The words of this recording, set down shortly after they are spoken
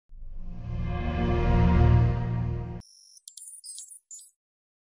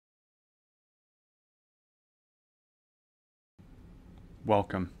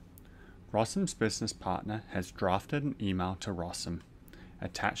Welcome. Rossum's business partner has drafted an email to Rossum.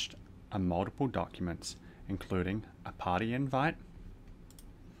 Attached are multiple documents, including a party invite,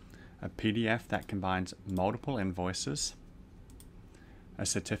 a PDF that combines multiple invoices, a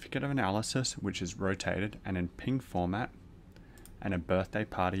certificate of analysis which is rotated and in ping format, and a birthday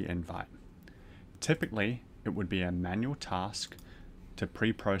party invite. Typically, it would be a manual task to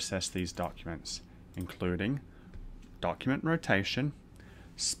pre-process these documents, including document rotation,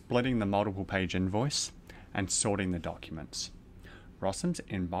 splitting the multiple page invoice, and sorting the documents. Rossum's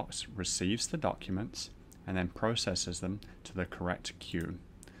inbox receives the documents and then processes them to the correct queue.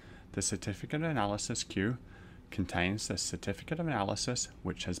 The certificate analysis queue contains the certificate of analysis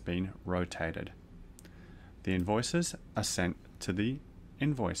which has been rotated. The invoices are sent to the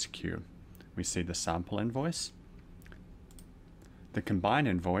invoice queue. We see the sample invoice. The combined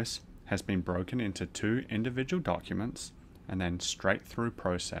invoice has been broken into two individual documents and then straight through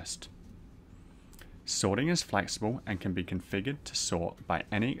processed. Sorting is flexible and can be configured to sort by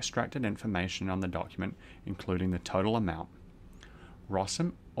any extracted information on the document, including the total amount.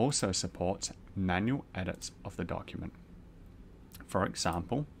 Rossum also supports manual edits of the document. For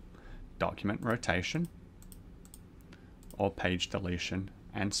example, document rotation or page deletion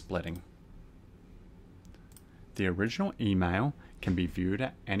and splitting. The original email can be viewed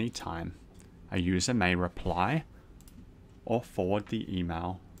at any time. A user may reply or forward the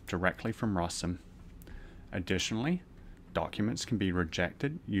email directly from Rossum. Additionally, documents can be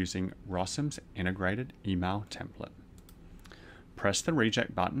rejected using Rossum's integrated email template. Press the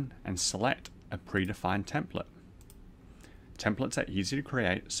reject button and select a predefined template. Templates are easy to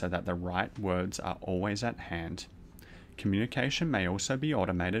create so that the right words are always at hand. Communication may also be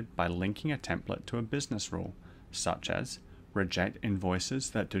automated by linking a template to a business rule, such as reject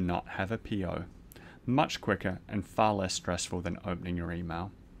invoices that do not have a PO. Much quicker and far less stressful than opening your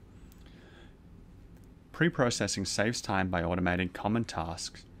email. Pre-processing saves time by automating common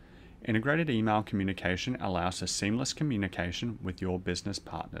tasks. Integrated email communication allows for seamless communication with your business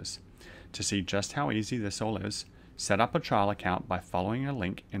partners. To see just how easy this all is, set up a trial account by following a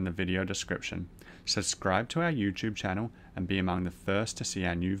link in the video description. Subscribe to our YouTube channel and be among the first to see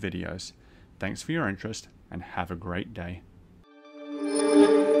our new videos. Thanks for your interest and have a great day.